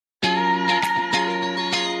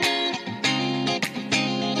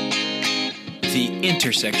with the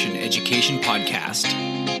Intersection Education Podcast.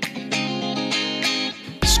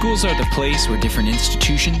 Schools are the place where different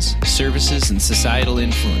institutions, services, and societal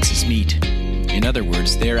influences meet. In other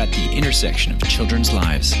words, they are at the intersection of children's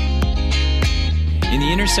lives. In the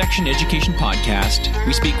Intersection Education Podcast,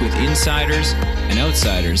 we speak with insiders and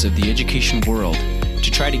outsiders of the education world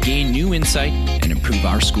to try to gain new insight and improve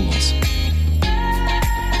our schools.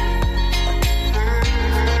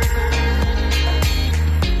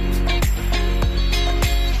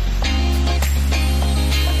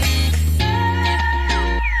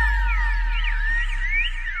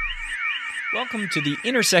 Welcome to the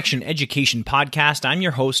Intersection Education Podcast. I'm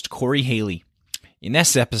your host, Corey Haley. In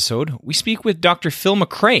this episode, we speak with Dr. Phil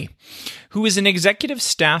McRae, who is an Executive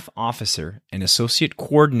Staff Officer and Associate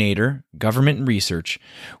Coordinator, Government and Research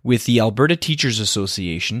with the Alberta Teachers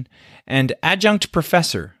Association and Adjunct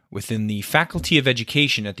Professor within the Faculty of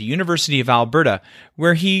Education at the University of Alberta,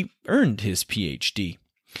 where he earned his PhD.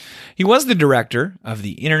 He was the director of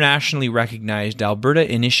the internationally recognized Alberta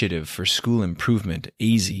Initiative for School Improvement,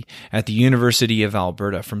 AISE, at the University of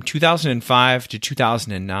Alberta from 2005 to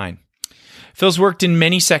 2009. Phil's worked in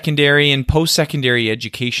many secondary and post-secondary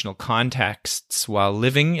educational contexts while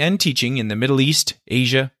living and teaching in the Middle East,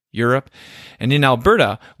 Asia, Europe, and in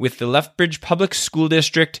Alberta with the Lethbridge Public School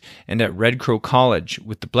District and at Red Crow College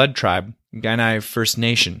with the Blood Tribe, Kainai First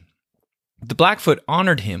Nation. The Blackfoot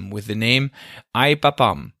honored him with the name Ai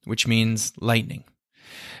Papam, which means lightning.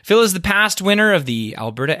 Phil is the past winner of the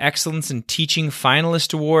Alberta Excellence in Teaching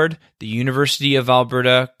Finalist Award, the University of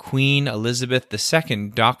Alberta Queen Elizabeth II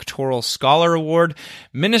Doctoral Scholar Award,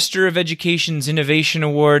 Minister of Education's Innovation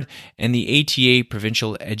Award, and the ATA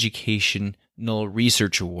Provincial Educational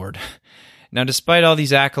Research Award. Now, despite all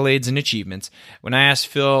these accolades and achievements, when I asked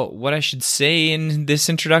Phil what I should say in this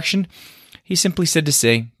introduction, he simply said to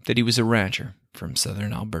say that he was a rancher from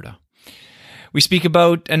southern Alberta. We speak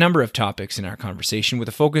about a number of topics in our conversation with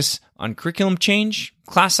a focus on curriculum change,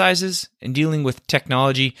 class sizes, and dealing with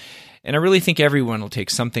technology, and I really think everyone will take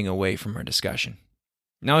something away from our discussion.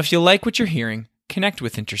 Now, if you like what you're hearing, connect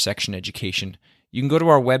with Intersection Education. You can go to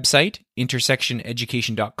our website,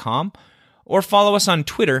 intersectioneducation.com, or follow us on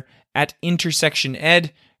Twitter at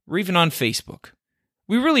IntersectionEd, or even on Facebook.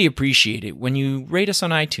 We really appreciate it when you rate us on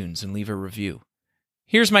iTunes and leave a review.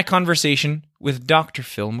 Here's my conversation with Dr.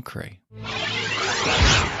 Phil McRae.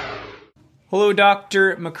 Hello,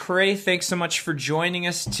 Dr. McRae. Thanks so much for joining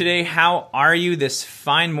us today. How are you this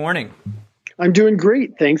fine morning? I'm doing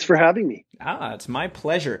great. Thanks for having me. It's my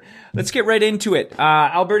pleasure. Let's get right into it.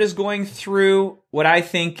 Alberta's going through what I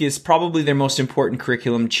think is probably their most important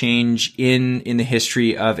curriculum change in the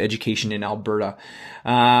history of education in Alberta.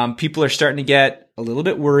 People are starting to get a little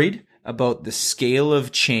bit worried about the scale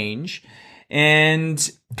of change,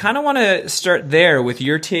 and kind of want to start there with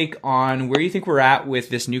your take on where you think we're at with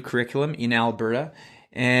this new curriculum in Alberta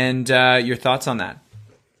and your thoughts on that.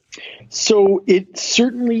 So it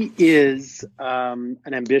certainly is an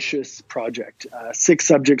ambitious project. 6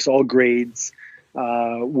 subjects, all grades,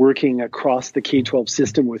 working across the K-12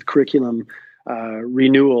 system with curriculum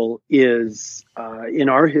renewal is, in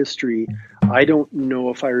our history, I don't know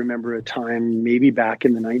if I remember a time, maybe back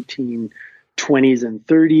in the 1920s and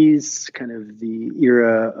 30s, kind of the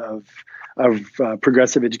era of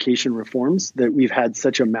progressive education reforms, that we've had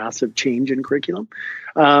such a massive change in curriculum.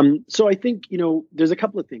 So I think, there's a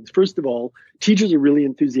couple of things. First of all, teachers are really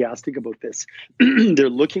enthusiastic about this. They're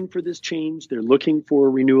looking for this change. They're looking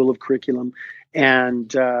for renewal of curriculum,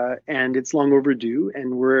 and it's long overdue.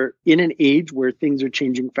 And we're in an age where things are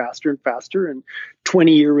changing faster and faster, and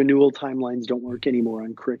 20-year renewal timelines don't work anymore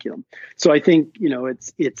on curriculum. So I think,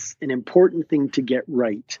 it's an important thing to get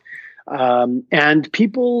right. And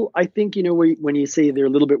people, I think, when you say they're a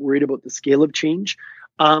little bit worried about the scale of change,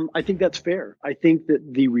 I think that's fair. I think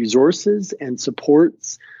that the resources and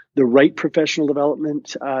supports, the right professional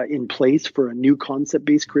development in place for a new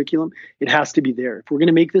concept-based curriculum, it has to be there. If we're going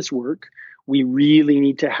to make this work, we really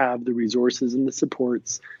need to have the resources and the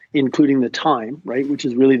supports, including the time, right, which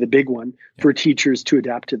is really the big one for teachers to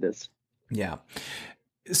adapt to this. Yeah.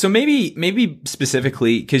 So maybe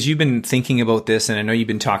specifically, because you've been thinking about this, and I know you've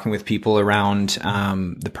been talking with people around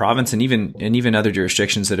the province and even other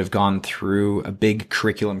jurisdictions that have gone through a big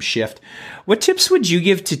curriculum shift. What tips would you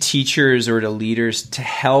give to teachers or to leaders to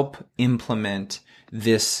help implement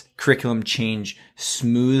this curriculum change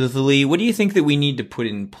smoothly? What do you think that we need to put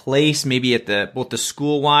in place, maybe at both the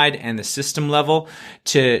school-wide and the system level,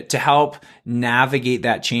 to help navigate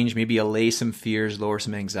that change, maybe allay some fears, lower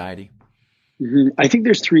some anxiety? I think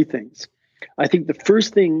there's 3 things. I think the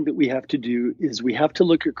first thing that we have to do is we have to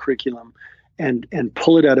look at curriculum and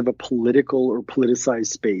pull it out of a political or politicized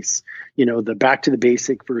space. The back to the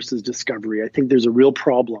basic versus discovery. I think there's a real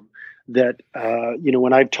problem that,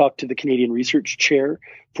 when I've talked to the Canadian Research Chair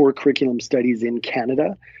for Curriculum Studies in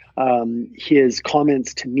Canada, his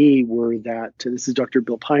comments to me were that, this is Dr.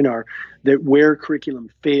 Bill Pinar, that where curriculum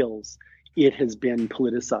fails, it has been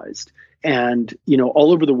politicized. And,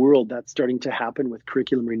 all over the world, that's starting to happen with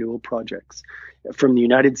curriculum renewal projects, from the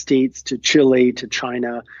United States to Chile to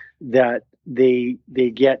China, that they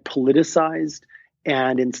get politicized.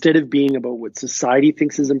 And instead of being about what society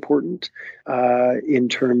thinks is important, in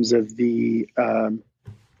terms of the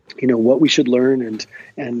what we should learn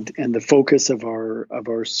and the focus of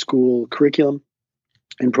our school curriculum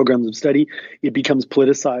and programs of study, it becomes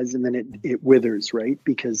politicized, and then it withers, right?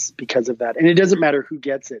 Because of that. And it doesn't matter who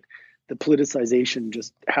gets it. The politicization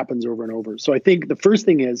just happens over and over. So I think the first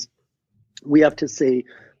thing is we have to say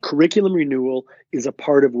curriculum renewal is a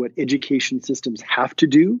part of what education systems have to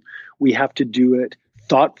do. We have to do it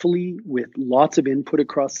thoughtfully with lots of input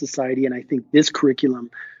across society. And I think this curriculum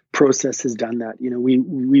process has done that.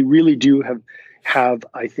 We really do have,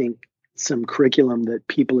 I think, some curriculum that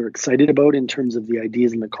people are excited about in terms of the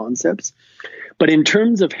ideas and the concepts. But in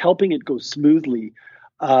terms of helping it go smoothly,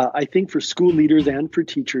 I think for school leaders and for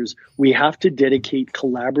teachers, we have to dedicate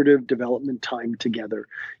collaborative development time together,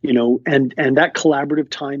 and that collaborative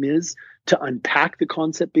time is to unpack the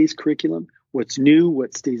concept-based curriculum, what's new,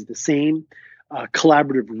 what stays the same,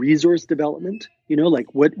 collaborative resource development,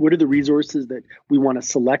 like what are the resources that we want to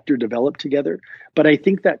select or develop together. But I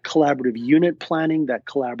think that collaborative unit planning, that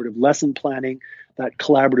collaborative lesson planning, that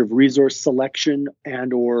collaborative resource selection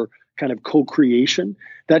and or kind of co-creation,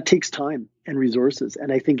 that takes time and resources.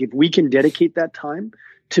 And I think if we can dedicate that time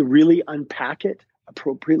to really unpack it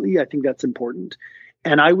appropriately, I think that's important.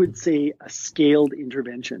 And I would say a scaled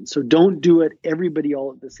intervention. So don't do it everybody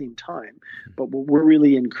all at the same time. But what we're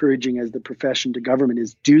really encouraging as the profession to government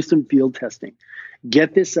is do some field testing.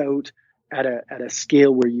 Get this out at a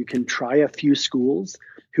scale where you can try a few schools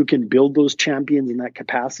who can build those champions in that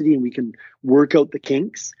capacity, and we can work out the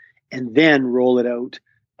kinks and then roll it out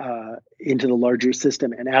into the larger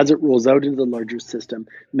system. And as it rolls out into the larger system,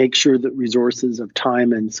 make sure that resources of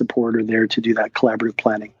time and support are there to do that collaborative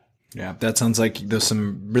planning. Yeah, that sounds like there's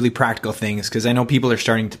some really practical things, because I know people are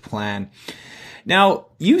starting to plan. Now,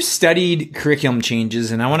 you studied curriculum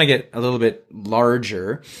changes, and I want to get a little bit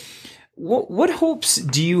larger. What hopes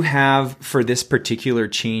do you have for this particular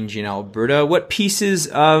change in Alberta? What pieces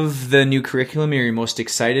of the new curriculum are you most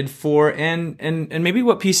excited for? And maybe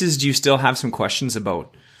what pieces do you still have some questions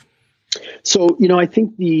about? So, I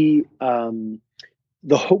think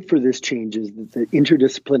the hope for this change is that the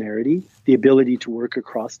interdisciplinarity, the ability to work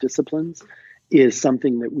across disciplines, is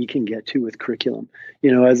something that we can get to with curriculum.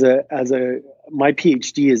 My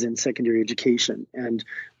PhD is in secondary education, and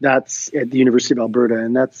that's at the University of Alberta,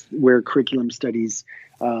 and that's where curriculum studies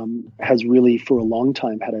has really, for a long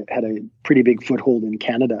time, had a pretty big foothold in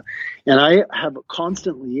Canada. And I have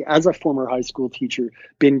constantly, as a former high school teacher,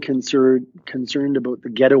 been concerned about the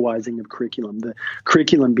ghettoizing of curriculum, the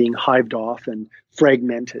curriculum being hived off and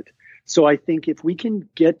fragmented. So I think if we can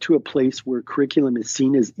get to a place where curriculum is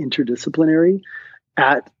seen as interdisciplinary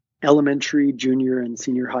at elementary, junior, and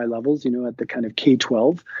senior high levels, at the kind of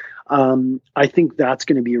K-12, I think that's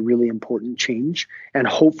going to be a really important change. And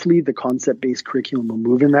hopefully the concept-based curriculum will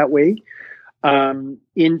move in that way.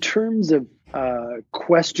 In terms of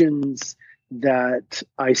questions that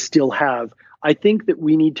I still have, I think that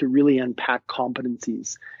we need to really unpack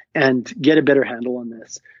competencies and get a better handle on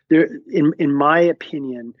this. In my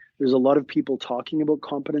opinion, there's a lot of people talking about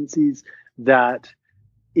competencies that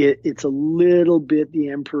it's a little bit the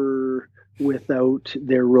emperor without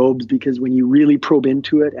their robes, because when you really probe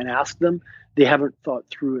into it and ask them, they haven't thought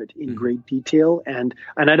through it in great detail. And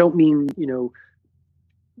I don't mean,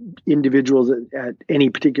 individuals at any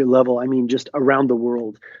particular level. I mean, just around the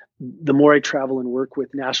world. The more I travel and work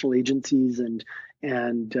with national agencies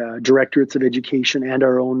and directorates of education and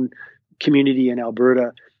our own community in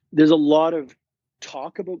Alberta, there's a lot of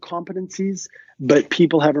talk about competencies, but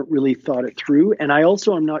people haven't really thought it through. And I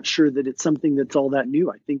also am not sure that it's something that's all that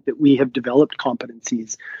new. I think that we have developed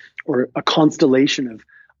competencies, or a constellation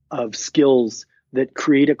of skills that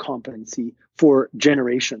create a competency for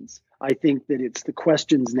generations. I think that it's the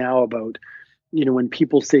questions now about, when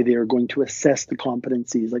people say they are going to assess the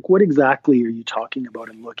competencies, like what exactly are you talking about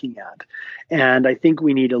and looking at? And I think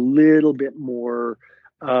we need a little bit more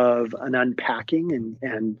of an unpacking,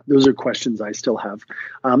 and those are questions I still have.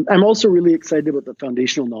 I'm also really excited about the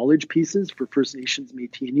foundational knowledge pieces for First Nations,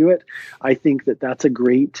 Métis, Inuit. I think that that's a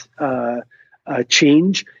great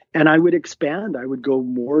change, and I would expand. I would go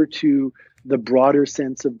more to the broader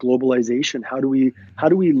sense of globalization? How do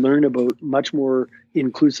we learn about much more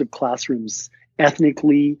inclusive classrooms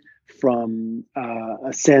ethnically, from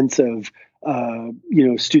a sense of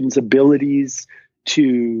students' abilities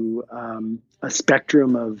to a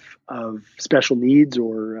spectrum of special needs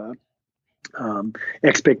or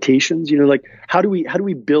expectations? Like how do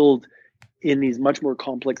we build in these much more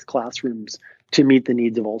complex classrooms to meet the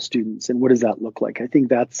needs of all students, and what does that look like? I think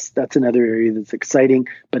that's another area that's exciting,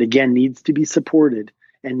 but again needs to be supported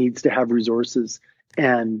and needs to have resources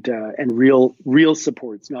and real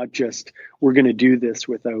supports, not just we're going to do this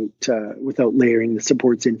without layering the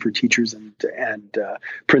supports in for teachers and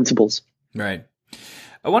principals. Right.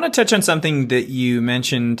 I want to touch on something that you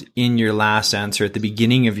mentioned in your last answer, at the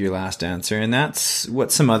beginning of your last answer, and that's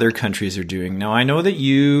what some other countries are doing. Now, I know that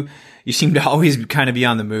you seem to always kind of be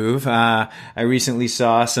on the move. I recently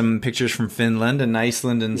saw some pictures from Finland and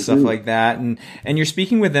Iceland and stuff like that, and you're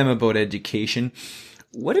speaking with them about education.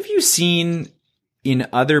 What have you seen in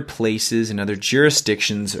other places, in other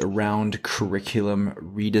jurisdictions around curriculum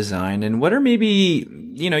redesign? And what are maybe,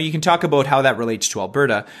 you can talk about how that relates to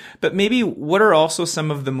Alberta, but maybe what are also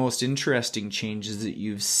some of the most interesting changes that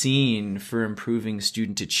you've seen for improving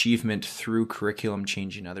student achievement through curriculum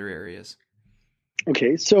change in other areas?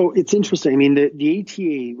 Okay, so it's interesting. I mean, the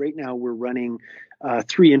ATA, right now we're running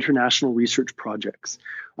 3 international research projects.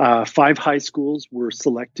 5 high schools were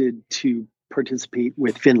selected to participate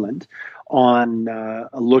with Finland on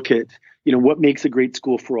a look at, what makes a great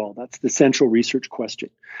school for all. That's the central research question.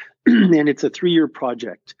 And it's a 3-year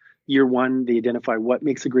project. Year 1, they identify what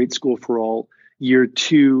makes a great school for all. Year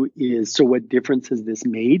 2 is, so what difference has this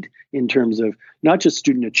made in terms of not just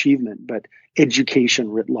student achievement, but education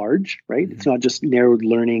writ large, right? Mm-hmm. It's not just narrowed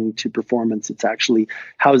learning to performance. It's actually,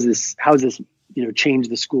 how's this change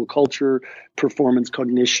the school culture, performance,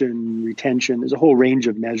 cognition, retention. There's a whole range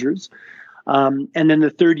of measures. And then the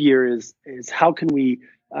 3rd year is how can we,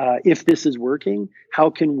 if this is working, how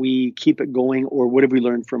can we keep it going, or what have we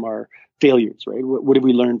learned from our failures, right? What have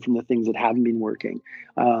we learned from the things that haven't been working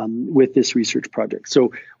with this research project?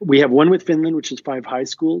 So we have one with Finland, which is 5 high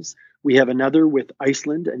schools. We have another with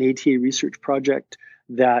Iceland, an ATA research project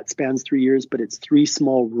that spans 3 years, but it's 3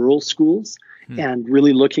 small rural schools and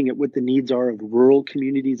really looking at what the needs are of rural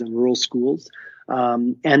communities and rural schools.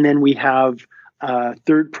 And then we have a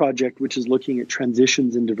 3rd project, which is looking at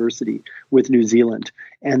transitions and diversity with New Zealand.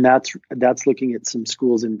 And that's looking at some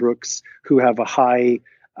schools in Brooks who have a high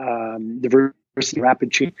diversity,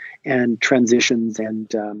 rapid change, and transitions,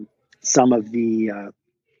 and some of the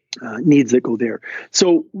needs that go there.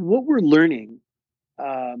 So what we're learning,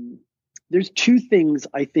 there's 2 things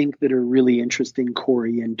I think that are really interesting,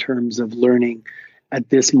 Corey, in terms of learning at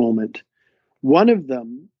this moment. One of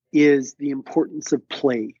them is the importance of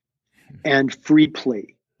play and free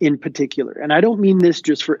play in particular. And I don't mean this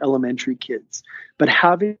just for elementary kids, but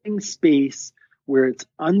having space where it's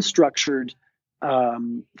unstructured,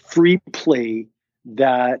 free play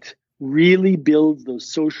that really builds those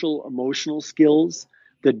social, emotional skills,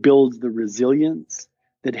 that builds the resilience,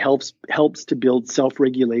 that helps to build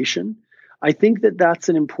self-regulation. I think that's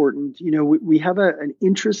an important, we have an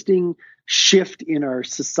interesting shift in our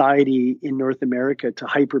society in North America to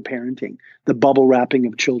hyper-parenting, the bubble wrapping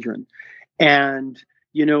of children. And,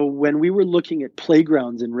 when we were looking at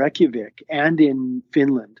playgrounds in Reykjavik and in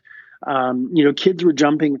Finland, kids were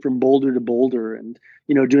jumping from boulder to boulder and,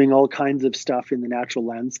 doing all kinds of stuff in the natural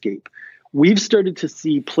landscape. We've started to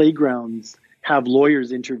see playgrounds have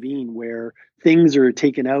lawyers intervene where things are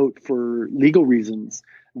taken out for legal reasons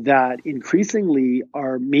that increasingly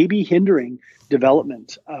are maybe hindering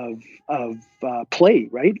development of play,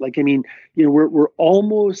 right? Like, I mean, we're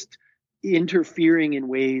almost interfering in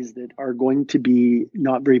ways that are going to be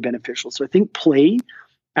not very beneficial. So I think play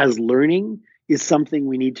as learning is something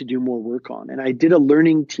we need to do more work on. And I did a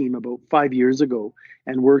learning team about 5 years ago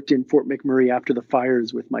and worked in Fort McMurray after the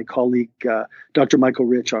fires with my colleague, Dr. Michael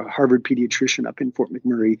Rich, a Harvard pediatrician up in Fort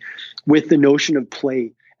McMurray, with the notion of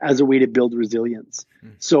play as a way to build resilience.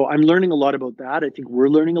 So I'm learning a lot about that. I think we're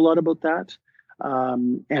learning a lot about that.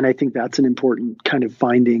 And I think that's an important kind of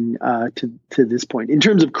finding to this point. In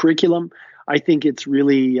terms of curriculum, I think it's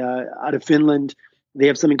really out of Finland. They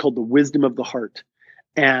have something called the wisdom of the heart.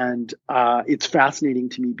 And it's fascinating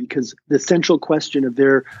to me because the central question of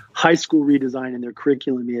their high school redesign and their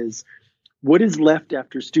curriculum is, what is left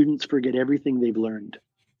after students forget everything they've learned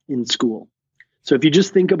in school? So if you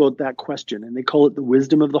just think about that question, and they call it the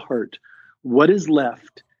wisdom of the heart, what is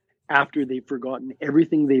left after they've forgotten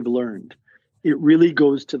everything they've learned? It really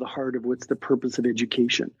goes to the heart of what's the purpose of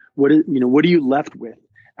education. What are you left with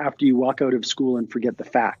after you walk out of school and forget the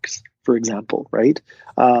facts, for example, right?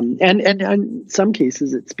 And in some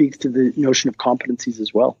cases, it speaks to the notion of competencies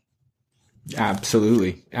as well.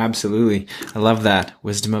 Absolutely. Absolutely. I love that.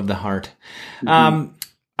 Wisdom of the heart.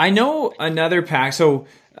 I know another pack. So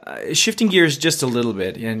shifting gears just a little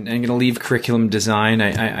bit, and I'm going to leave curriculum design.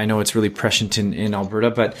 I know it's really prescient in Alberta,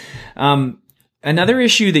 but another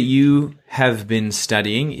issue that you have been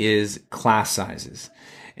studying is class sizes.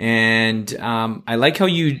 And I like how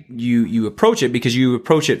you approach it, because you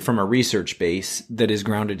approach it from a research base that is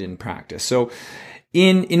grounded in practice. So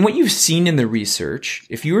in what you've seen in the research,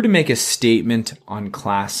 if you were to make a statement on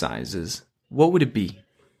class sizes, what would it be?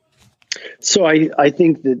 So I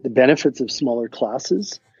think that the benefits of smaller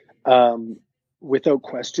classes, without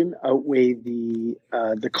question, outweigh the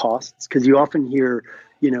costs, because you often hear,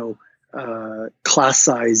 class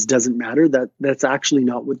size doesn't matter. That's actually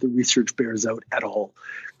not what the research bears out at all.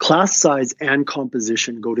 Class size and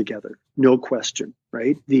composition go together, no question,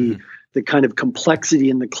 right? The kind of complexity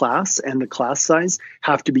in the class and the class size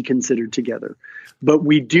have to be considered together. But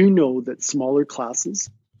we do know that smaller classes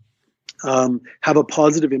have a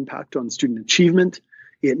positive impact on student achievement.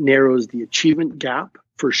 It narrows the achievement gap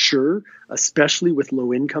for sure, especially with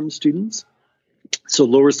low-income students, so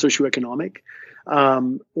lower socioeconomic,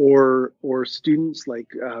 or students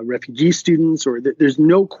like refugee students. There's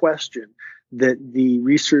no question that the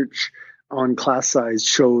research on class size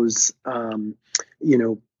shows,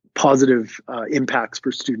 positive impacts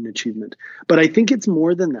for student achievement. But I think it's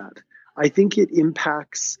more than that. I think it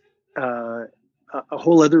impacts a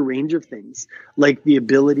whole other range of things, like the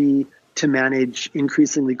ability to manage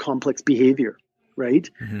increasingly complex behavior, right?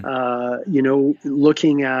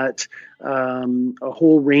 Looking at a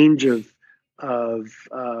whole range of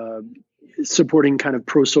supporting kind of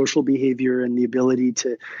pro-social behavior and the ability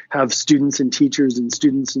to have students and teachers and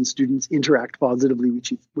students interact positively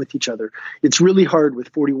with each other. It's really hard with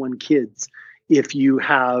 41 kids if you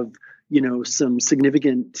have, some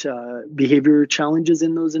significant behavior challenges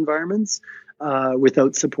in those environments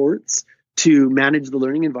without supports to manage the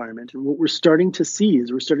learning environment. And what we're starting to see is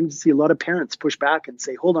a lot of parents push back and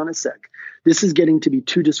say, hold on a sec, this is getting to be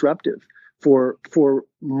too disruptive for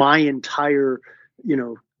my entire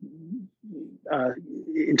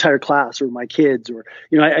class or my kids, or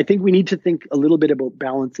I think we need to think a little bit about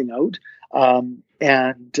balancing out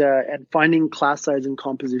and finding class size and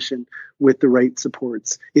composition with the right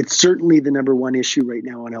supports. It's certainly the number one issue right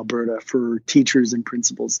now in Alberta for teachers and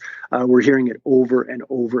principals. We're hearing it over and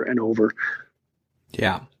over and over.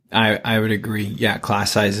 Yeah. I would agree. Yeah,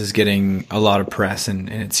 class size is getting a lot of press, and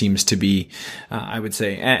it seems to be, I would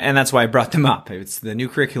say, and that's why I brought them up. It's the new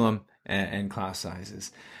curriculum and class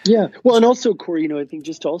sizes. Yeah. Well, and also, Corey, I think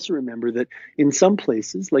just to also remember that in some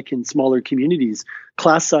places, like in smaller communities,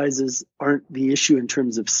 class sizes aren't the issue in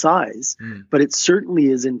terms of size, but it certainly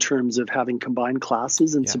is in terms of having combined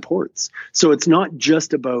classes and supports. So it's not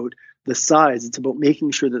just about the size, it's about making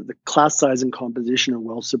sure that the class size and composition are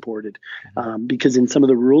well supported. Because in some of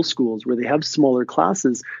the rural schools where they have smaller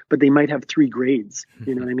classes, but they might have 3 grades,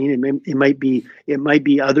 you know what I mean? It might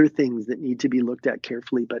be other things that need to be looked at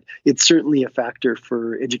carefully, but it's certainly a factor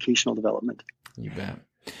for educational development. You bet.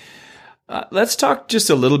 Let's talk just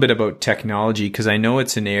a little bit about technology, because I know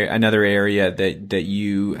it's another area that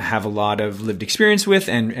you have a lot of lived experience with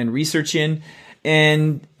and research in.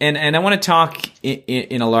 And I want to talk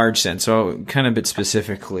in a large sense, so kind of a bit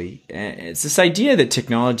specifically. It's this idea that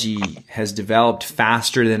technology has developed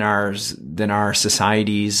faster than our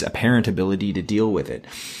society's apparent ability to deal with it.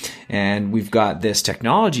 And we've got this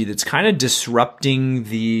technology that's kind of disrupting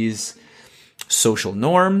these social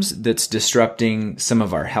norms, that's disrupting some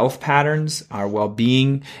of our health patterns, our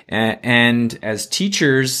well-being, and as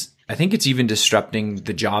teachers, I think it's even disrupting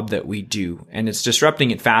the job that we do, and it's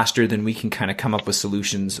disrupting it faster than we can kind of come up with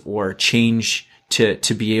solutions or change to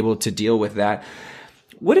be able to deal with that.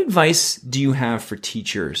 What advice do you have for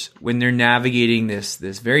teachers when they're navigating this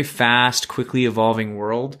very fast, quickly evolving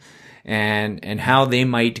world, and how they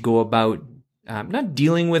might go about not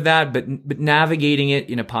dealing with that, but navigating it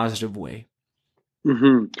in a positive way?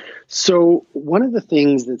 So one of the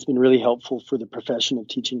things that's been really helpful for the profession of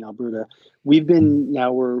teaching in Alberta, we're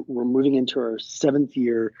moving into our 7th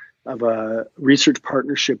year of a research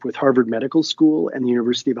partnership with Harvard Medical School and the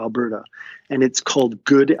University of Alberta, and it's called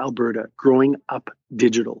Good Alberta, Growing Up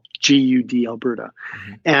Digital, GUD Alberta.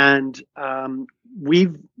 And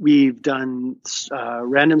we've done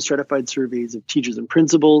random stratified surveys of teachers and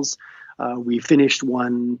principals. We finished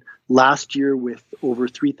one last year with over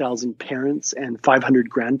 3,000 parents and 500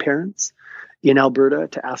 grandparents. in Alberta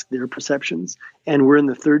to ask their perceptions. And we're in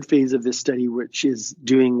the third phase of this study, which is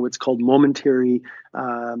doing what's called momentary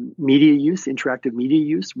media use, interactive media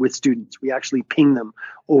use with students. We actually ping them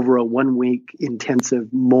over a 1-week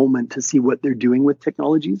intensive moment to see what they're doing with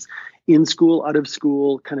technologies in school, out of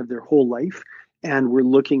school, kind of their whole life. And we're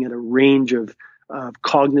looking at a range of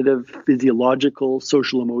cognitive, physiological,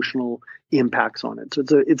 social, emotional impacts on it. So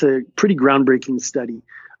it's a pretty groundbreaking study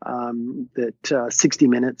that 60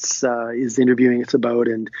 Minutes is interviewing us about,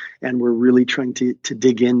 and we're really trying to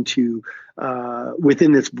dig into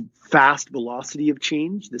within this fast velocity of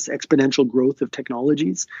change, this exponential growth of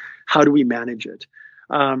technologies. How do we manage it?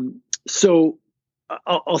 So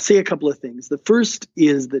I'll say a couple of things. The first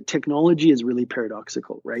is that technology is really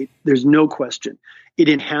paradoxical, right? There's no question. It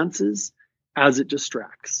enhances as it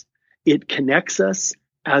distracts. It connects us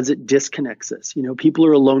as it disconnects us. You know, people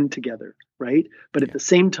are alone together, right? But at the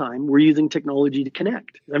same time, we're using technology to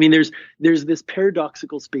connect. I mean, there's this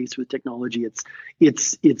paradoxical space with technology.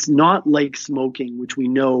 It's not like smoking, which we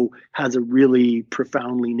know has a really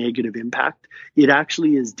profoundly negative impact. It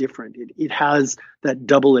actually is different. It has that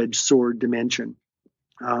double-edged sword dimension.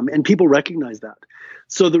 And people recognize that.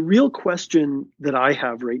 So the real question that I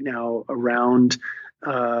have right now around,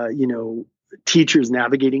 teachers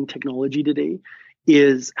navigating technology today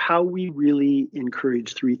is how we really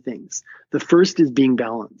encourage three things. The first is being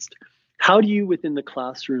balanced. How do you, within the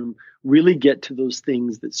classroom, really get to those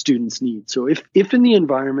things that students need? So if in the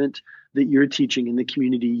environment that you're teaching in the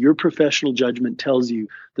community, your professional judgment tells you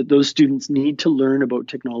that those students need to learn about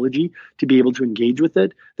technology to be able to engage with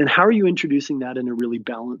it, then how are you introducing that in a really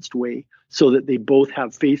balanced way so that they both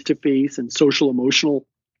have face-to-face and social emotional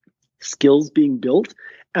skills being built,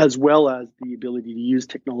 as well as the ability to use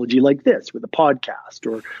technology like this with a podcast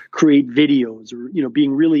or create videos or,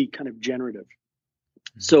 being really kind of generative.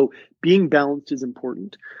 So being balanced is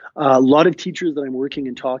important. A lot of teachers that I'm working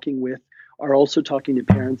and talking with are also talking to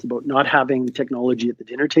parents about not having technology at the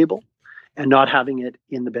dinner table and not having it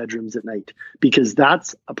in the bedrooms at night, because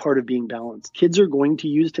that's a part of being balanced. Kids are going to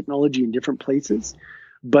use technology in different places,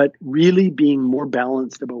 but really being more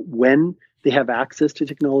balanced about when they have access to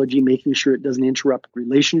technology, making sure it doesn't interrupt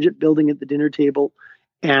relationship building at the dinner table,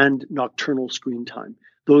 and nocturnal screen time.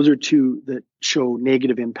 Those are two that show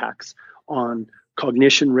negative impacts on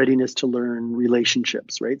cognition, readiness to learn,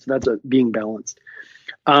 relationships, right? So that's being balanced.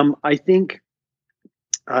 I think,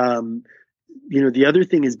 the other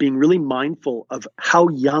thing is being really mindful of how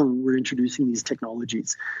young we're introducing these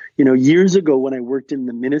technologies. Years ago when I worked in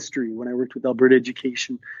the ministry, when I worked with Alberta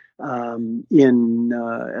Education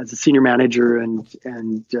as a senior manager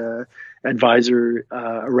and advisor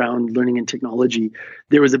around learning and technology,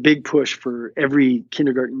 there was a big push for every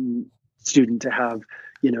kindergarten student to have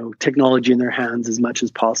technology in their hands as much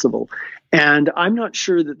as possible. And I'm not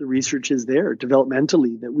sure that the research is there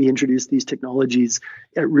developmentally that we introduce these technologies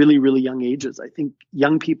at really, really young ages. I think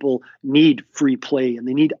young people need free play and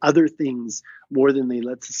they need other things more than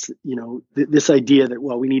this idea that,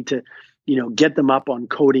 we need to, get them up on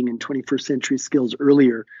coding and 21st century skills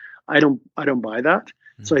earlier. I don't buy that.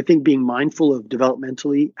 Mm-hmm. So I think being mindful of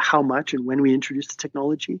developmentally how much and when we introduce the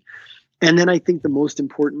technology. And then I think the most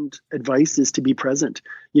important advice is to be present.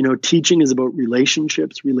 Teaching is about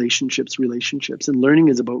relationships, and learning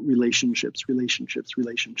is about relationships.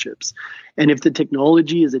 And if the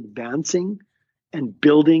technology is advancing and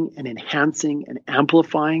building and enhancing and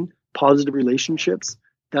amplifying positive relationships,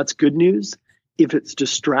 that's good news. If it's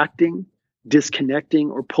distracting,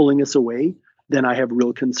 disconnecting, or pulling us away, then I have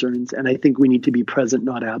real concerns. And I think we need to be present,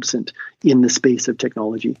 not absent, in the space of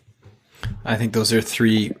technology. I think those are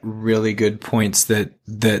three really good points that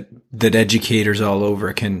educators all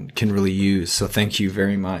over can really use. So thank you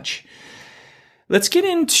very much. Let's get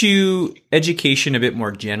into education a bit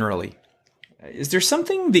more generally. Is there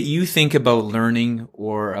something that you think about learning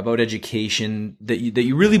or about education that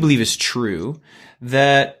you really believe is true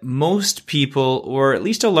that most people, or at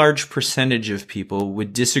least a large percentage of people,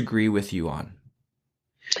 would disagree with you on?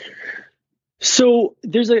 So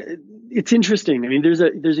it's interesting. I mean, there's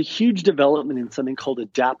a huge development in something called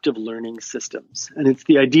adaptive learning systems. And it's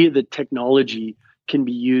the idea that technology can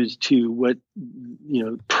be used to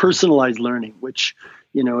personalized learning, which,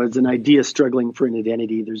 is an idea struggling for an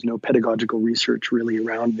identity. There's no pedagogical research really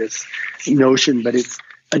around this notion, but it's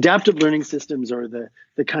adaptive learning systems are the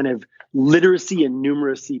kind of literacy and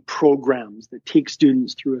numeracy programs that take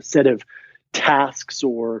students through a set of tasks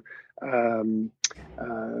or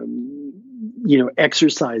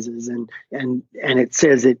exercises, and it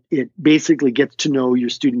says it basically gets to know your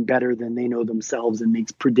student better than they know themselves and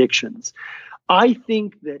makes predictions. I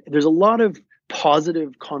think that there's a lot of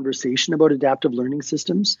positive conversation about adaptive learning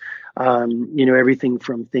systems. Everything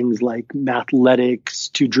from things like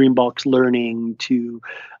Mathletics to Dreambox Learning to,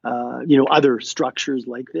 other structures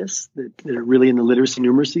like this that are really in the literacy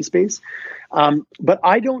numeracy space. But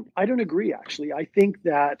I don't agree, actually. I think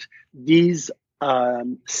that these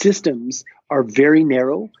systems are very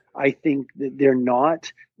narrow. I think that they're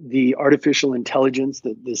not the artificial intelligence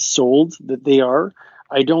that is sold that they are.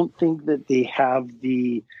 I don't think that they have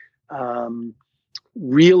the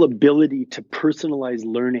real ability to personalize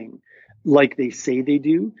learning like they say they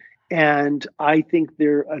do. And I think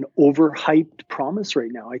they're an overhyped promise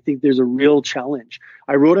right now. I think there's a real challenge.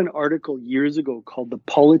 I wrote an article years ago called The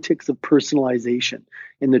Politics of Personalization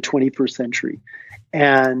in the 21st Century.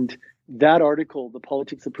 And that article, The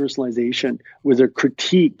Politics of Personalization, was a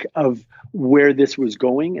critique of where this was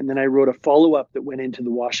going. And then I wrote a follow-up that went into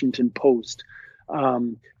the Washington Post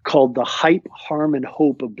called The Hype, Harm, and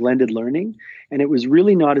Hope of Blended Learning. And it was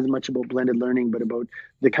really not as much about blended learning, but about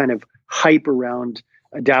the kind of hype around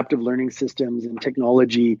adaptive learning systems and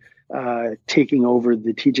technology taking over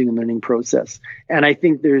the teaching and learning process. And I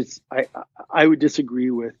think I would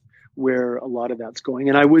disagree with where a lot of that's going.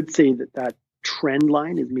 And I would say that trend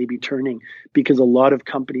line is maybe turning because a lot of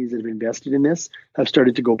companies that have invested in this have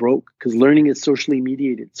started to go broke because learning is socially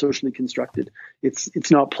mediated, socially constructed.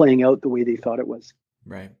 It's not playing out the way they thought it was.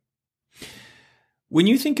 Right. When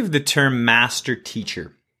you think of the term master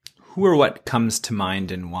teacher, who or what comes to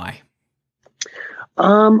mind and why?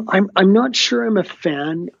 I'm not sure I'm a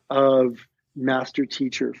fan of master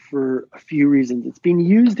teacher for a few reasons. It's been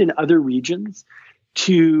used in other regions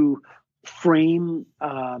to frame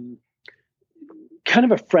kind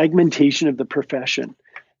of a fragmentation of the profession.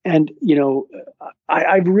 And,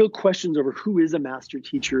 I have real questions over who is a master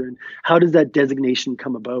teacher and how does that designation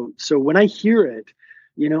come about? So when I hear it,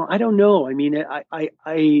 I don't know. I mean,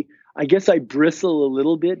 I guess I bristle a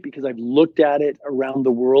little bit because I've looked at it around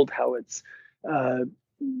the world, how it's,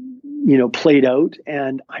 played out.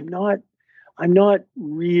 And I'm not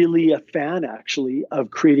really a fan, actually,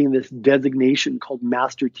 of creating this designation called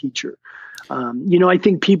master teacher. I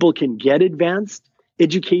think people can get advanced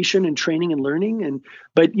education and training and learning,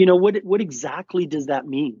 but what exactly does that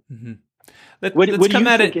mean? Mm-hmm. Let's come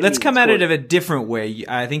at it of a different way.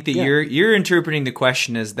 I think that you're interpreting the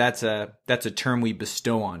question as that's a term we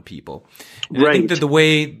bestow on people. And right. I think that the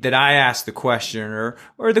way that I ask the question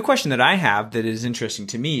or the question that I have that is interesting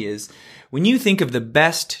to me is when you think of the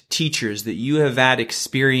best teachers that you have had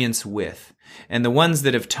experience with and the ones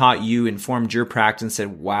that have taught you, informed your practice and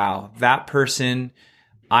said, wow, that person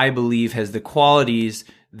I believe has the qualities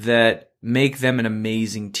that make them an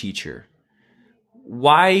amazing teacher.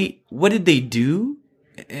 Why? What did they do?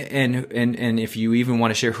 And if you even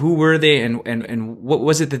want to share, who were they and what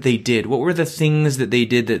was it that they did? What were the things that they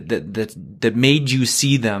did that made you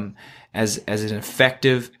see them as an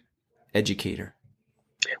effective educator?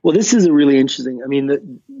 Well, this is really interesting. I mean,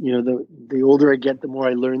 the older I get, the more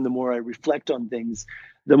I learn, the more I reflect on things,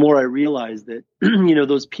 the more I realize that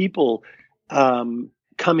those people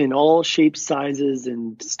come in all shapes, sizes,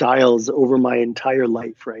 and styles over my entire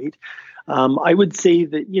life, right? I would say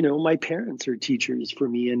that, my parents are teachers for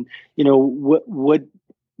me, and,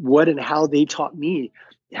 what and how they taught me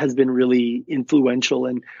has been really influential.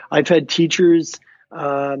 And I've had teachers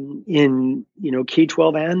in,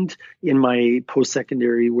 K-12 and in my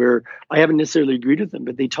post-secondary where I haven't necessarily agreed with them,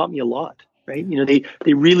 but they taught me a lot, right?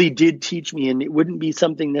 They really did teach me, and it wouldn't be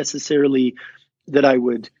something necessarily that I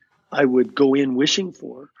would go in wishing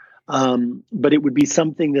for, but it would be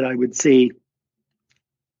something that I would say,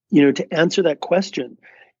 to answer that question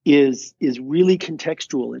is really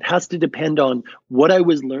contextual. It has to depend on what I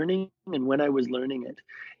was learning and when I was learning it.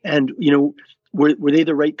 And, were they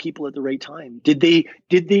the right people at the right time? Did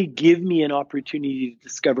they give me an opportunity to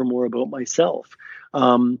discover more about myself?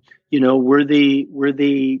 Were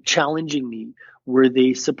they challenging me? Were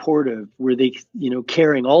they supportive? Were they,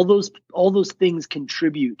 caring? All those things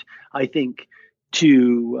contribute, I think,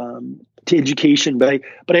 to education. But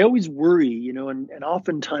I always worry, and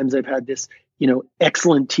oftentimes I've had this,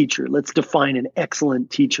 excellent teacher. Let's define an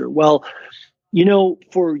excellent teacher. Well,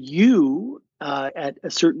 for you at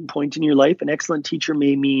a certain point in your life, an excellent teacher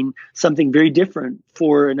may mean something very different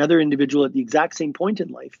for another individual at the exact same point in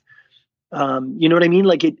life. You know what I mean?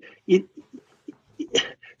 Like it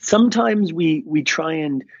sometimes we try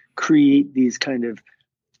and create these kind of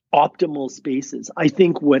optimal spaces. I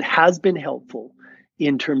think what has been helpful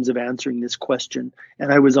in terms of answering this question,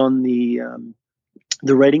 and I was on the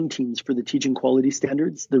writing teams for the teaching quality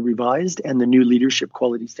standards, the revised and the new leadership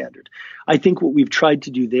quality standard. I think what we've tried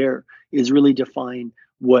to do there is really define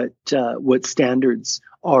what standards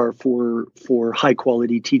are for high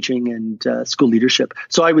quality teaching and school leadership.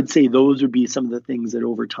 So I would say those would be some of the things that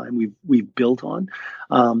over time we've built on.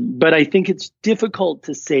 But I think it's difficult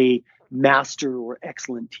to say master or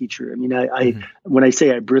excellent teacher. I mean, I when I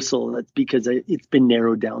say I bristle, that's because it's been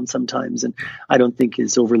narrowed down sometimes, and I don't think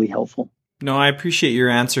is overly helpful. No, I appreciate your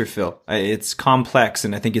answer, Phil. It's complex,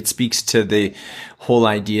 and I think it speaks to the whole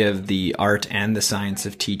idea of the art and the science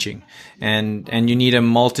of teaching. And you need a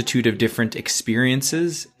multitude of different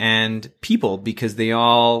experiences and people because they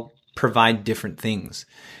all provide different things.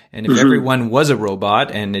 And if everyone was a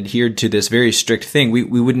robot and adhered to this very strict thing, we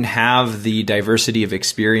wouldn't have the diversity of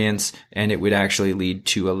experience, and it would actually lead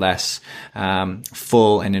to a less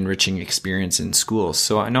full and enriching experience in schools.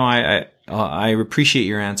 So no, I appreciate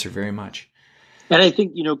your answer very much. And I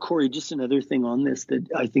think, Corey, just another thing on this that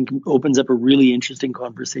I think opens up a really interesting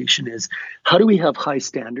conversation is how do we have high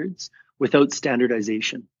standards without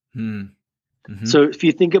standardization? Mm-hmm. So if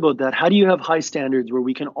you think about that, how do you have high standards where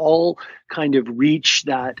we can all kind of reach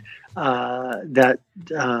that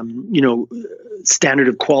standard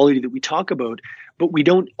of quality that we talk about, but we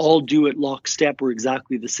don't all do it lockstep or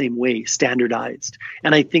exactly the same way, standardized.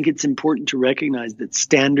 And I think it's important to recognize that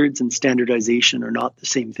standards and standardization are not the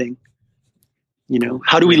same thing.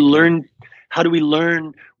 How do we learn? How do we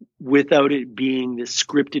learn without it being this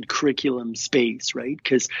scripted curriculum space, right?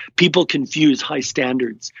 Because people confuse high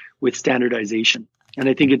standards with standardization. And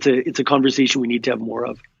I think it's a conversation we need to have more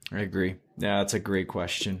of. I agree. Yeah, that's a great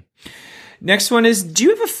question. Next one is, do you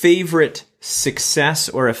have a favorite success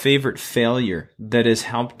or a favorite failure that has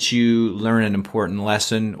helped you learn an important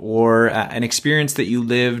lesson or an experience that you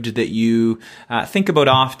lived that you think about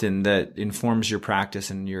often that informs your practice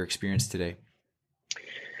and your experience today?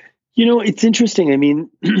 It's interesting. I mean,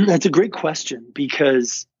 that's a great question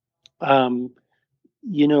because,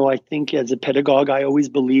 I think as a pedagogue, I always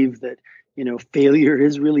believe that, failure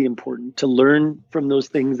is really important to learn from those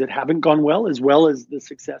things that haven't gone well as the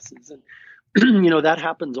successes. And, that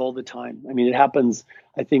happens all the time. I mean, it happens,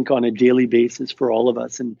 I think, on a daily basis for all of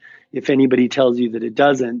us. And if anybody tells you that it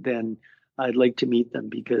doesn't, then I'd like to meet them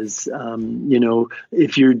because,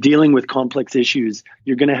 if you're dealing with complex issues,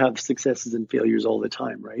 you're going to have successes and failures all the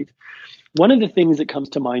time, right? One of the things that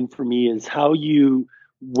comes to mind for me is how you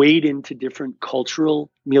wade into different cultural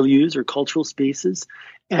milieus or cultural spaces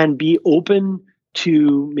and be open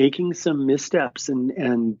to making some missteps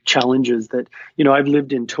and challenges that, I've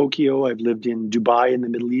lived in Tokyo, I've lived in Dubai in the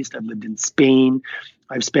Middle East, I've lived in Spain,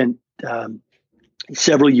 I've spent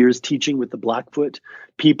several years teaching with the Blackfoot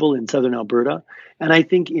people in Southern Alberta. And I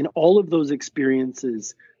think in all of those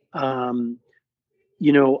experiences, I've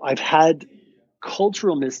had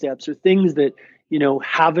cultural missteps or things that,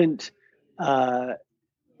 haven't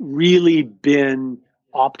really been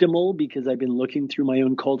optimal because I've been looking through my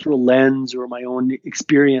own cultural lens or my own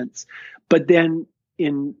experience. But then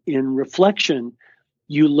in reflection,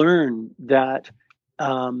 you learn that,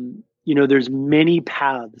 there's many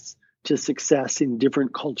paths to success in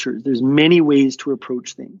different cultures. There's many ways to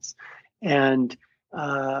approach things. And,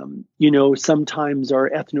 sometimes our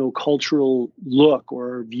ethno-cultural look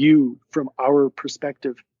or view from our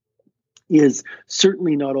perspective is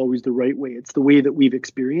certainly not always the right way. It's the way that we've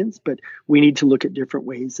experienced, but we need to look at different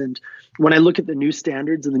ways. And when I look at the new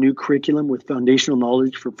standards and the new curriculum with foundational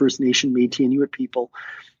knowledge for First Nation, Métis, and Inuit people,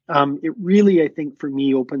 it really, I think, for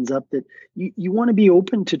me, opens up that you want to be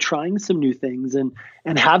open to trying some new things and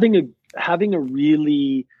having a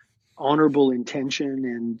really honorable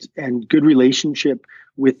intention and good relationship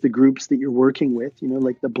with the groups that you're working with,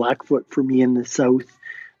 like the Blackfoot for me in the South,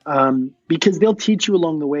 because they'll teach you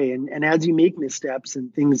along the way. And as you make missteps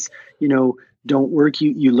and things, don't work,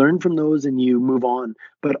 you learn from those and you move on,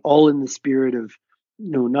 but all in the spirit of,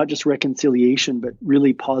 not just reconciliation, but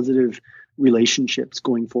really positive relationships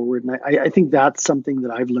going forward. And I think that's something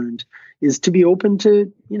that I've learned is to be open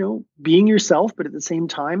to, being yourself, but at the same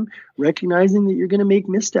time, recognizing that you're going to make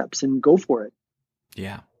missteps and go for it.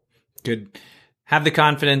 Yeah. Good. Have the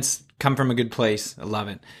confidence, come from a good place. I love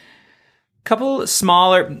it. Couple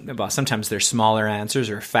smaller, well, sometimes they're smaller answers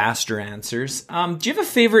or faster answers. Do you have a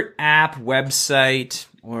favorite app, website,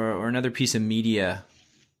 or another piece of media?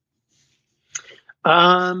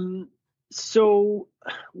 So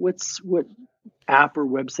what app or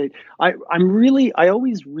website? I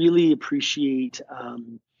always really appreciate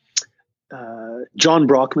John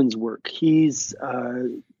Brockman's work. He's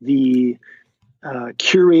the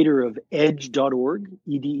curator of edge.org,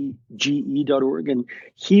 edge.org. And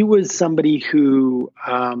he was somebody who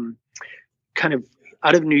kind of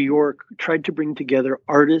out of New York tried to bring together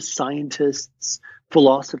artists, scientists,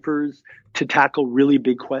 philosophers to tackle really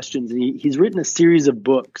big questions. And he's written a series of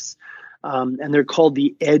books and they're called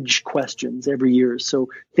the EDGE questions every year. So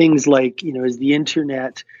things like, is the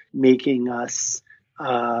internet making us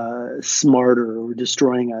smarter or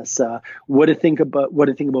destroying us? What to think about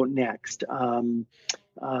next?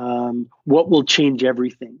 What will change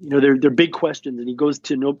everything? They're big questions, and he goes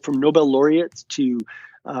to from Nobel laureates to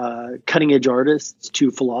cutting edge artists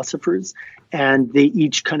to philosophers, and they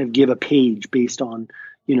each kind of give a page based on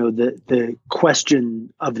the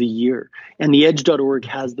question of the year. And the edge.org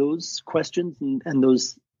has those questions and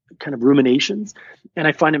those kind of ruminations, and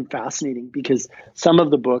I find them fascinating because some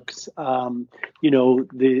of the books,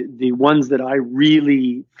 the ones that I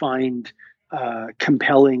really find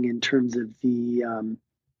compelling in terms of the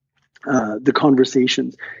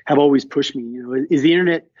conversations have always pushed me. Is the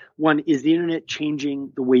internet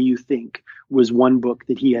changing the way you think? Was one book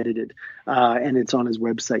that he edited, and it's on his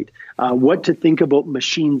website. What to think about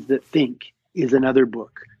machines that think is another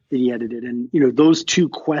book that he edited. And those two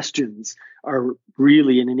questions are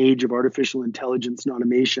really, in an age of artificial intelligence and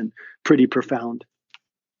automation, pretty profound.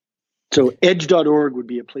 So edge.org would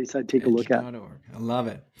be a place I'd take a look at. I love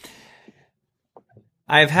it.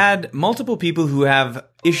 I've had multiple people who have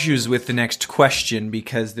issues with the next question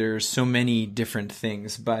because there's so many different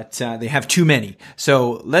things, but they have too many.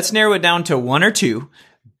 So let's narrow it down to one or two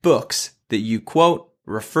books that you quote,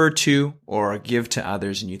 refer to, or give to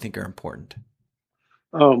others and you think are important.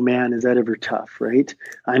 Oh man, is that ever tough, right?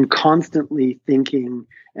 I'm constantly thinking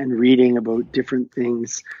and reading about different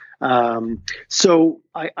things. So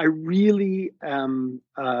I really am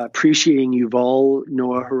appreciating Yuval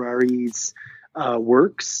Noah Harari's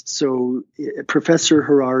works. So Professor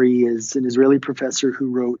Harari is an Israeli professor who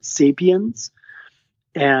wrote *Sapiens*,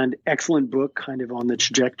 an excellent book kind of on the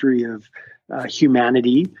trajectory of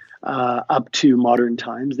humanity up to modern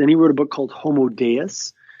times. Then he wrote a book called *Homo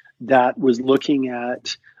Deus* that was looking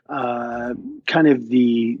at kind of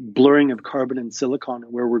the blurring of carbon and silicon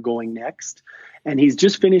and where we're going next. And he's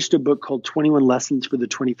just finished a book called 21 Lessons for the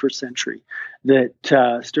 21st Century that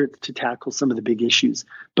starts to tackle some of the big issues.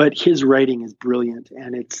 But his writing is brilliant,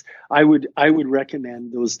 and I would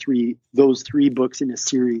recommend those three books in a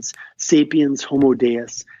series: *Sapiens*, *Homo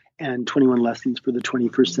Deus*, and 21 Lessons for the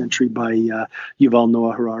 21st Century by Yuval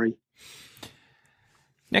Noah Harari.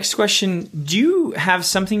 Next question. Do you have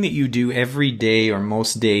something that you do every day or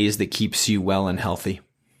most days that keeps you well and healthy?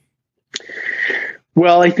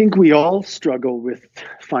 Well, I think we all struggle with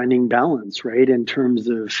finding balance, right, in terms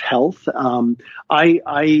of health.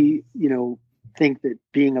 I think that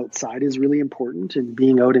being outside is really important, and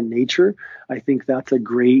being out in nature, I think that's a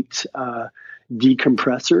great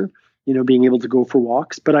decompressor, being able to go for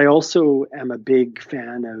walks. But I also am a big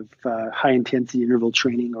fan of high intensity interval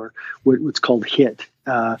training, or what's called HIIT,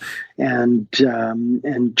 and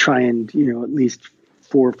try and, at least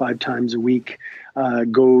 4 or 5 times a week,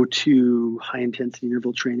 go to high intensity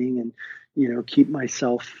interval training and, keep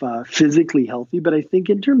myself physically healthy. But I think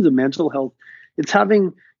in terms of mental health, it's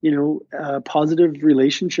having, positive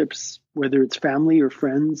relationships, whether it's family or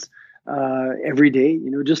friends, every day.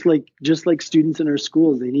 Just like students in our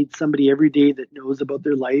schools, they need somebody every day that knows about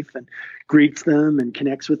their life and greets them and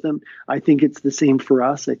connects with them. I think it's the same for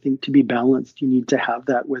us. I think to be balanced, you need to have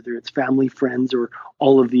that, whether it's family, friends, or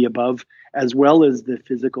all of the above, as well as the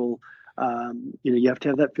physical. You have to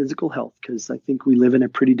have that physical health, because I think we live in a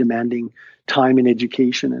pretty demanding time in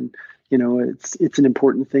education, and it's an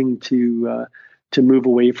important thing to move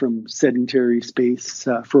away from sedentary space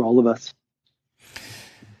for all of us.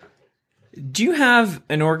 Do you have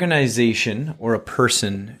an organization or a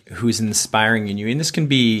person who's inspiring you? And this can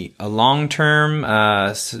be a long-term,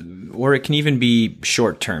 or it can even be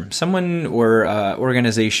short-term. Someone or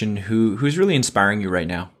organization who's really inspiring you right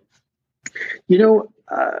now.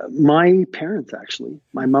 My parents, actually,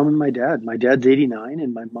 my mom and my dad. My dad's 89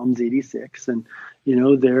 and my mom's 86, and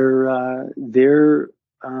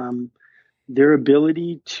their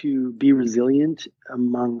ability to be resilient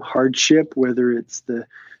among hardship, whether it's the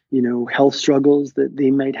health struggles that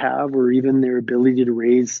they might have, or even their ability to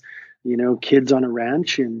raise, kids on a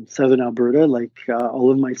ranch in southern Alberta, like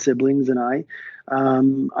all of my siblings and I.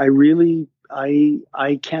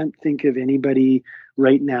 I can't think of anybody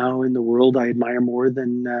right now in the world I admire more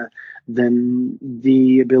than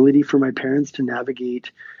the ability for my parents to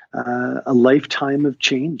navigate a lifetime of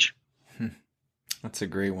change. That's a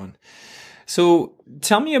great one. So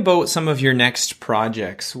tell me about some of your next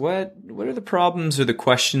projects. What are the problems or the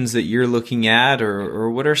questions that you're looking at, or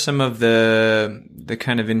what are some of the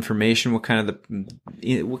kind of information? What kind of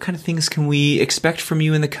things can we expect from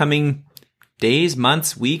you in the coming days,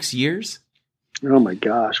 months, weeks, years? Oh my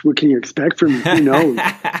gosh, what can you expect from me? Who knows?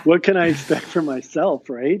 What can I expect from myself,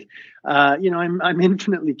 right? I'm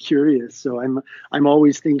infinitely curious, so I'm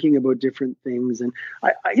always thinking about different things, and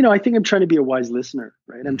I think I'm trying to be a wise listener,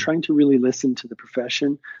 right? I'm trying to really listen to the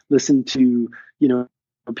profession, listen to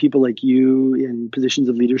people like you in positions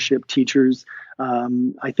of leadership, teachers.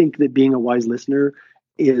 I think that being a wise listener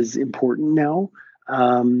is important now.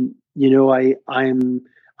 I'm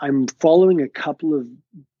following a couple of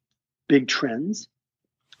big trends.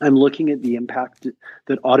 I'm looking at the impact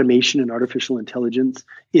that automation and artificial intelligence,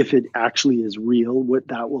 if it actually is real, what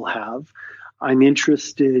that will have. I'm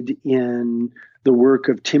interested in the work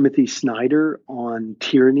of Timothy Snyder on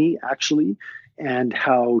tyranny, actually, and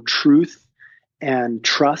how truth and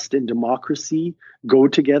trust and democracy go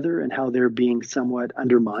together and how they're being somewhat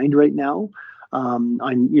undermined right now.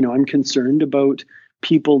 I'm concerned about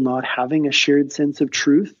people not having a shared sense of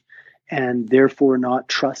truth and therefore not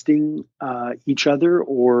trusting each other,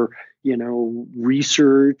 or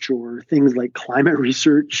research or things like climate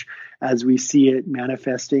research as we see it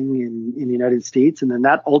manifesting in the United States, and then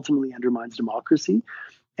that ultimately undermines democracy.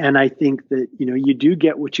 And I think that you do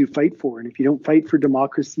get what you fight for, and if you don't fight for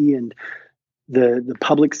democracy and the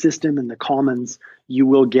public system and the commons, you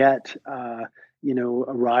will get a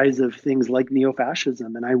rise of things like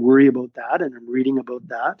neo-fascism, and I worry about that, and I'm reading about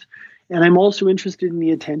that. And I'm also interested in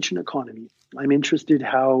the attention economy. I'm interested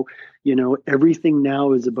how, everything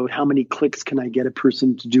now is about how many clicks can I get a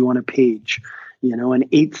person to do on a page, an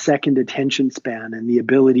 8-second attention span, and the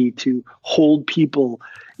ability to hold people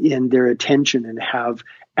in their attention and have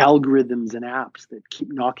algorithms and apps that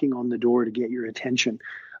keep knocking on the door to get your attention.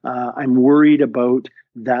 I'm worried about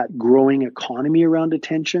that growing economy around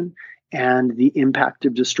attention and the impact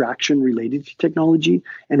of distraction related to technology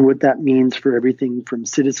and what that means for everything from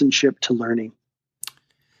citizenship to learning.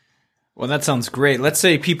 Well, that sounds great. Let's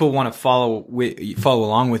say people want to follow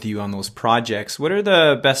along with you on those projects. What are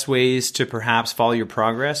the best ways to perhaps follow your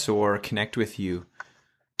progress or connect with you?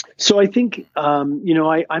 So I think,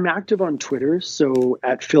 I'm active on Twitter. So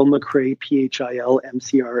at Phil McCrae,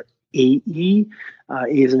 PhilMcrae. A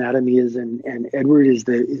is in Adam, E is and Edward is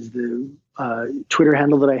the Twitter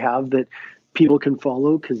handle that I have that people can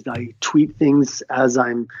follow, because I tweet things as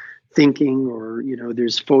I'm thinking, or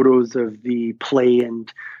there's photos of the play in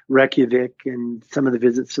Reykjavik and some of the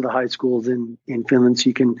visits to the high schools in Finland, so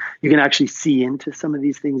you can actually see into some of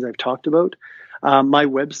these things I've talked about. My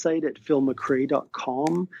website at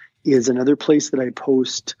philmccrae.com is another place that I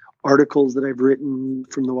post articles that I've written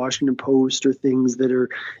from the Washington Post, or things that are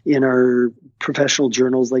in our professional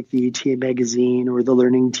journals like the ETA magazine or the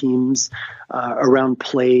learning teams around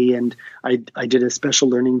play. And I did a special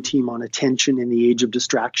learning team on attention in the age of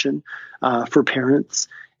distraction for parents.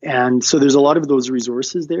 And so there's a lot of those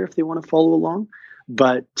resources there if they want to follow along.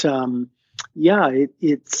 But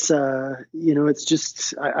it's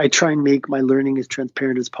just, I try and make my learning as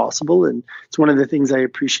transparent as possible. And it's one of the things I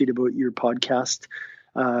appreciate about your podcast,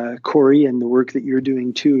 Corey, and the work that you're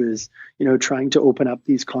doing too, is, trying to open up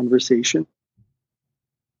these conversations.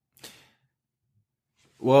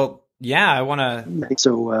 Well, yeah, I want to.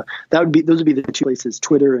 So those would be the two places: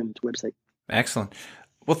 Twitter and website. Excellent.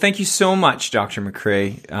 Well, thank you so much, Dr.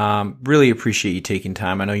 McCrae. Really appreciate you taking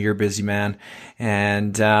time. I know you're a busy man,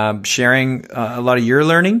 and sharing a lot of your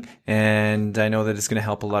learning, and I know that it's going to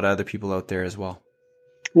help a lot of other people out there as well.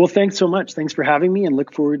 Well, thanks so much. Thanks for having me, and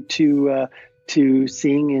look forward to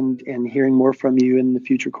seeing and hearing more from you in the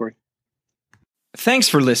future, Corey. Thanks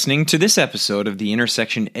for listening to this episode of the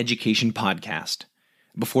Intersection Education Podcast.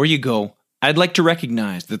 Before you go, I'd like to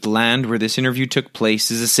recognize that the land where this interview took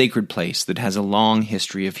place is a sacred place that has a long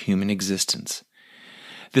history of human existence.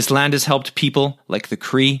 This land has helped people like the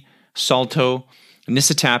Cree, Saulteaux,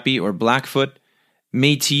 Niitsitapi or Blackfoot,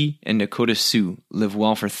 Métis, and Nakota Sioux live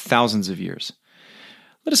well for thousands of years.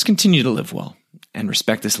 Let us continue to live well and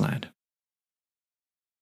respect this land.